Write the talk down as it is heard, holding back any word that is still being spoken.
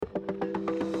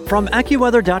From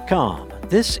AccuWeather.com,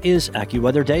 this is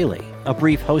AccuWeather Daily, a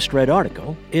brief host-read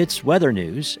article. It's weather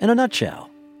news in a nutshell.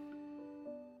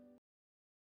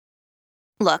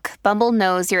 Look, Bumble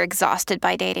knows you're exhausted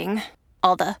by dating.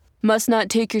 All the, must not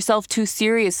take yourself too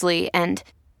seriously, and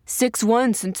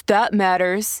 6'1" since that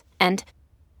matters, and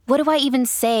what do I even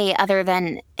say other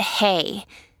than, hey?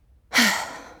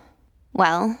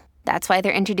 Well, that's why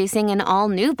they're introducing an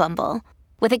all-new Bumble,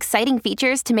 with exciting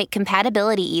features to make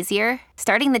compatibility easier,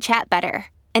 starting the chat better,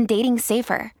 and dating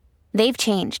safer. They've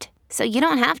changed, so you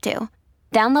don't have to.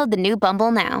 Download the new Bumble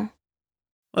now.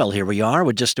 Well, here we are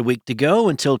with just a week to go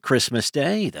until Christmas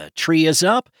Day. The tree is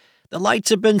up, the lights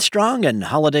have been strung, and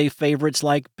holiday favorites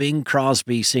like Bing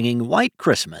Crosby singing White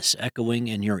Christmas echoing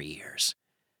in your ears.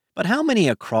 But how many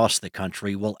across the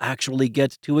country will actually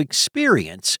get to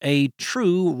experience a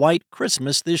true white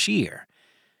Christmas this year?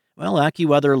 Well,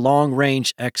 AccuWeather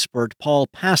long-range expert Paul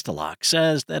Pastelak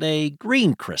says that a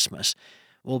green Christmas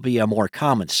will be a more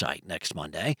common sight next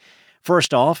Monday.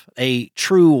 First off, a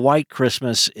true white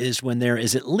Christmas is when there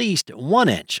is at least 1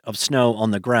 inch of snow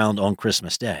on the ground on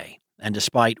Christmas Day. And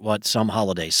despite what some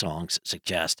holiday songs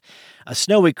suggest, a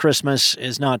snowy Christmas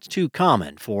is not too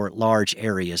common for large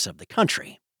areas of the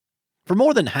country. For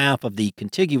more than half of the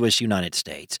contiguous United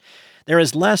States, there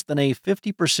is less than a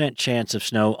 50% chance of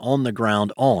snow on the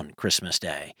ground on Christmas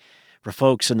Day. For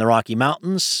folks in the Rocky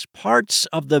Mountains, parts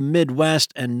of the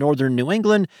Midwest, and northern New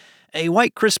England, a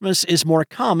white Christmas is more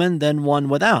common than one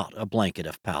without a blanket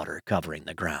of powder covering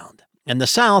the ground. In the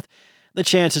South, the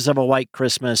chances of a white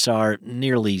Christmas are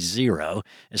nearly zero,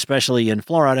 especially in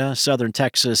Florida, southern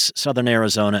Texas, southern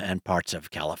Arizona, and parts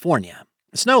of California.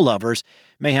 Snow lovers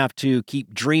may have to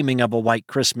keep dreaming of a white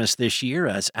Christmas this year,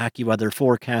 as AccuWeather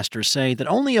forecasters say that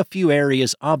only a few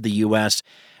areas of the U.S.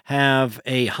 have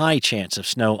a high chance of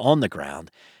snow on the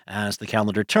ground as the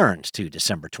calendar turns to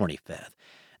December 25th.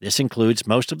 This includes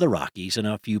most of the Rockies and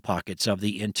a few pockets of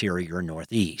the interior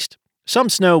Northeast. Some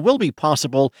snow will be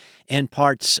possible in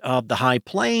parts of the High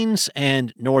Plains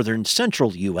and northern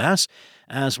central U.S.,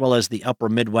 as well as the upper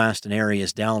Midwest and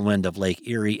areas downwind of Lake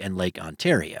Erie and Lake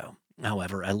Ontario.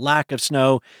 However, a lack of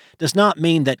snow does not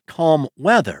mean that calm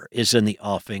weather is in the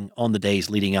offing on the days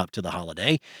leading up to the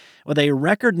holiday. With a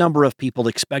record number of people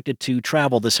expected to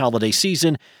travel this holiday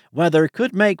season, weather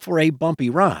could make for a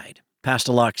bumpy ride.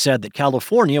 Pastelak said that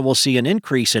California will see an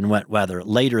increase in wet weather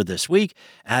later this week,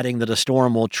 adding that a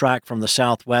storm will track from the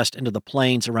southwest into the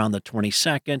plains around the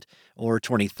 22nd or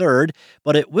 23rd,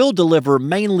 but it will deliver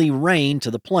mainly rain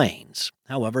to the plains.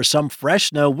 However, some fresh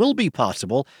snow will be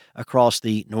possible across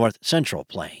the north-central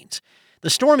plains.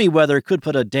 The stormy weather could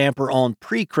put a damper on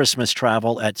pre-Christmas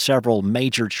travel at several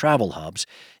major travel hubs,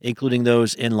 including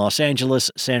those in Los Angeles,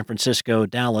 San Francisco,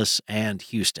 Dallas, and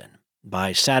Houston.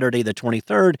 By Saturday the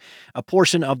 23rd, a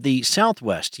portion of the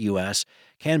southwest U.S.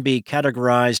 can be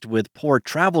categorized with poor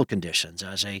travel conditions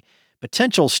as a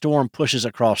potential storm pushes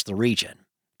across the region.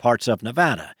 Parts of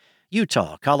Nevada,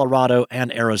 Utah, Colorado,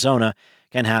 and Arizona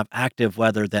can have active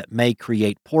weather that may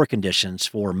create poor conditions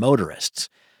for motorists.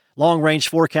 Long-range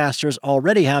forecasters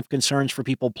already have concerns for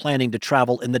people planning to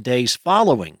travel in the days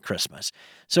following Christmas.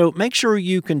 So make sure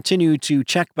you continue to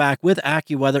check back with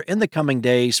AccuWeather in the coming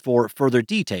days for further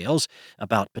details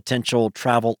about potential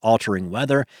travel-altering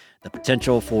weather, the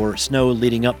potential for snow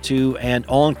leading up to and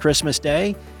on Christmas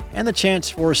Day, and the chance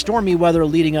for stormy weather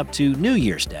leading up to New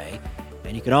Year's Day.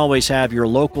 And you can always have your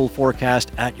local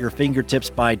forecast at your fingertips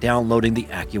by downloading the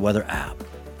AccuWeather app.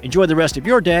 Enjoy the rest of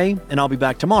your day, and I'll be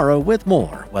back tomorrow with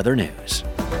more weather news.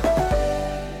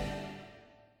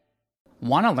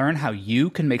 Want to learn how you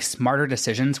can make smarter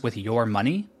decisions with your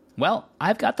money? Well,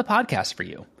 I've got the podcast for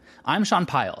you. I'm Sean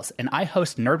Piles, and I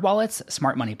host NerdWallet's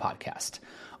Smart Money Podcast.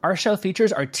 Our show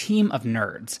features our team of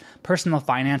nerds, personal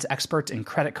finance experts in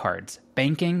credit cards,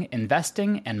 banking,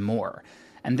 investing, and more.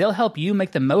 And they'll help you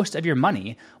make the most of your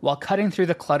money while cutting through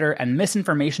the clutter and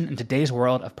misinformation in today's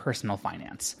world of personal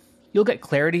finance. You'll get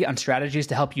clarity on strategies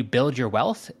to help you build your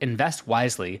wealth, invest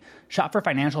wisely, shop for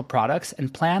financial products,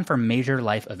 and plan for major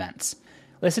life events.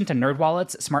 Listen to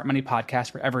NerdWallet's Smart Money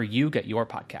Podcast wherever you get your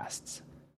podcasts.